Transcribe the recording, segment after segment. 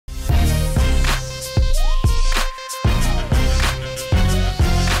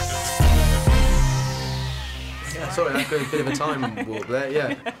sorry, I've got a bit of a time warp there,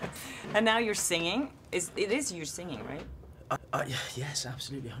 yeah. And now you're singing. It is you singing, right? Yes,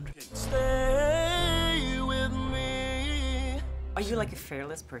 absolutely, 100. Stay with me. Are you like a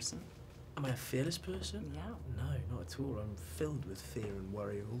fearless person? Am I a fearless person? Yeah. No, not at all. I'm filled with fear and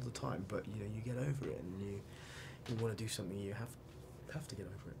worry all the time, but you know, you get over it and you want to do something, you have to get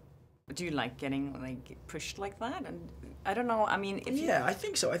over it. Do you like getting like pushed like that? And I don't know, I mean, if Yeah, I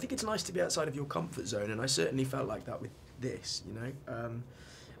think so. I think it's nice to be outside of your comfort zone, and I certainly felt like that with this, you know.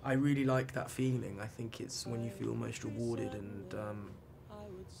 I really like that feeling. I think it's when you feel most rewarded, and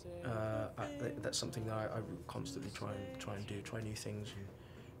that's something that I constantly try and do. Try new things, and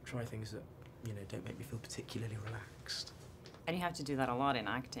try things that, you know, don't make me feel particularly relaxed. And you have to do that a lot in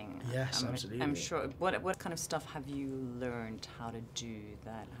acting. Yes, absolutely. I'm sure. What kind of stuff have you learned how to do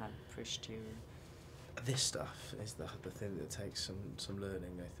that have pushed you? This stuff is the thing that takes some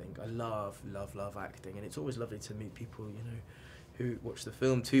learning, I think. I love acting, and it's always lovely to meet people, you know, who watch the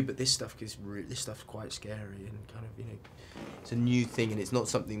film too, but this stuff's quite scary and kind of, you know, it's a new thing, and it's not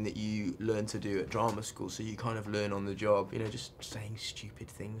something that you learn to do at drama school, so you kind of learn on the job, you know, just saying stupid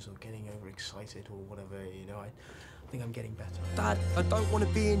things or getting overexcited or whatever, you know. I think I'm getting better. Dad, I don't want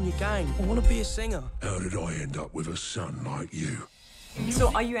to be in your gang. I want to be a singer. How did I end up with a son like you?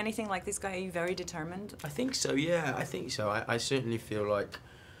 So are you anything like this guy? Are you very determined? I think so, yeah, I think so. I certainly feel like,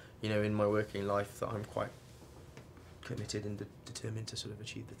 you know, in my working life that I'm quite committed and determined to sort of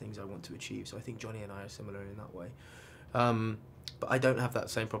achieve the things I want to achieve. So I think Johnny and I are similar in that way. But I don't have that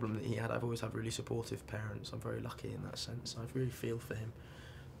same problem that he had. I've always had really supportive parents. I'm very lucky in that sense. I really feel for him.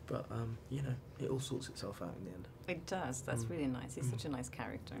 But, you know, it all sorts itself out in the end. It does. That's really nice. He's such a nice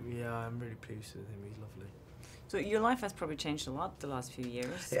character. Yeah, I'm really pleased with him. He's lovely. So your life has probably changed a lot the last few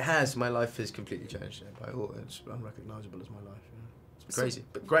years. It has. My life has completely changed. Yeah, by all, it's unrecognisable as my life. Yeah. It's crazy,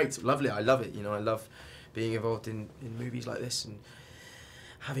 but great, lovely. I love it. You know, I love being involved in movies like this and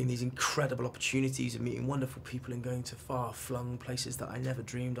having these incredible opportunities of meeting wonderful people and going to far-flung places that I never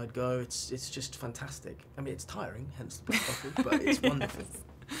dreamed I'd go. It's just fantastic. I mean, it's tiring, hence the black coffee, but it's wonderful.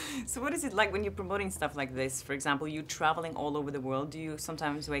 So what is it like when you're promoting stuff like this? For example, you're traveling all over the world. Do you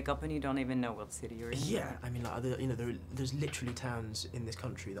sometimes wake up and you don't even know what city you're in? Yeah, I mean, like, you know, there's literally towns in this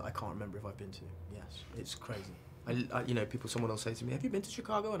country that I can't remember if I've been to. Yes, it's crazy. You know, someone will say to me, "Have you been to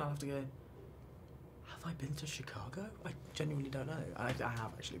Chicago?" And I'll have to go, "Have I been to Chicago? I genuinely don't know." I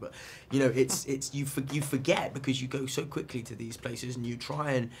have actually, but you know, you forget because you go so quickly to these places, and you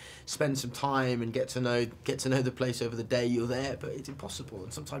try and spend some time and get to know the place over the day you're there, but it's impossible.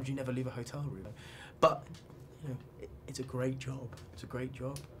 And sometimes you never leave a hotel room. But you know, it's a great job. It's a great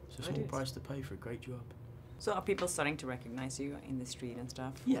job. It's a small price to pay for a great job. So are people starting to recognize you in the street and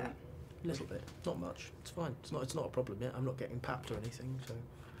stuff? Yeah, a little bit. Not much. It's fine. It's not a problem yet. I'm not getting papped or anything. So.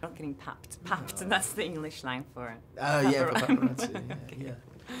 Not getting papped. Papped, that's the English slang for it. Oh, yeah, for paparazzi, yeah.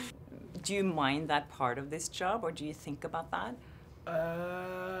 Do you mind that part of this job, or do you think about that?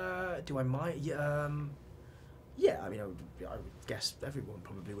 Do I mind? Yeah, I mean, I would guess everyone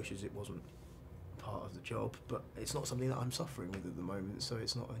probably wishes it wasn't part of the job, but it's not something that I'm suffering with at the moment, so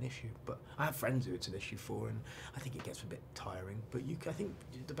it's not an issue. But I have friends who it's an issue for, and I think it gets a bit tiring. But I think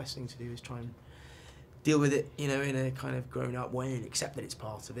the best thing to do is try and deal with it, you know, in a kind of grown-up way and accept that it's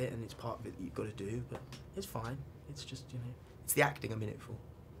part of it and it's part of it that you've got to do, but it's fine. It's just, you know, it's the acting I'm in it for.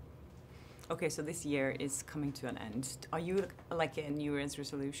 Okay, so this year is coming to an end. Are you like a New Year's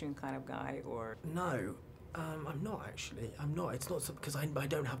resolution kind of guy, or? No, I'm not actually. I'm not. It's not because I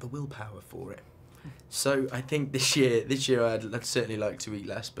don't have the willpower for it. So I think this year I'd certainly like to eat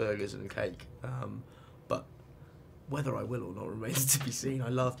less burgers and cake. But whether I will or not remains to be seen. I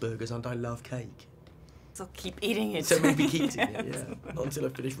love burgers and I love cake. So keep eating it. So maybe keep eating it, yeah. Not until I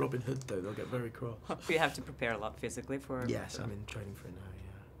finish Robin Hood, though. They'll get very cross. You have to prepare a lot physically for... Yes, I'm in training for it now,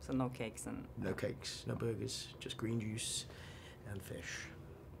 yeah. So no cakes and... No cakes, no burgers, just green juice and fish.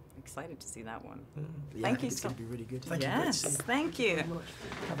 Excited to see that one. Yeah, Thank you it's going to be really good. Thank yes, you. Thank you.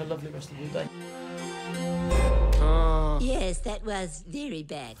 Have a lovely rest of your day. Yes, that was very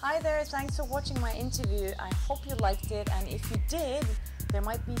bad. Hi there, thanks for watching my interview. I hope you liked it, and if you did, there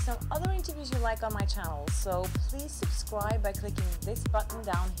might be some other interviews you like on my channel, so please subscribe by clicking this button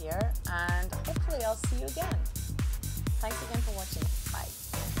down here, and hopefully I'll see you again. Thanks again for watching. Bye.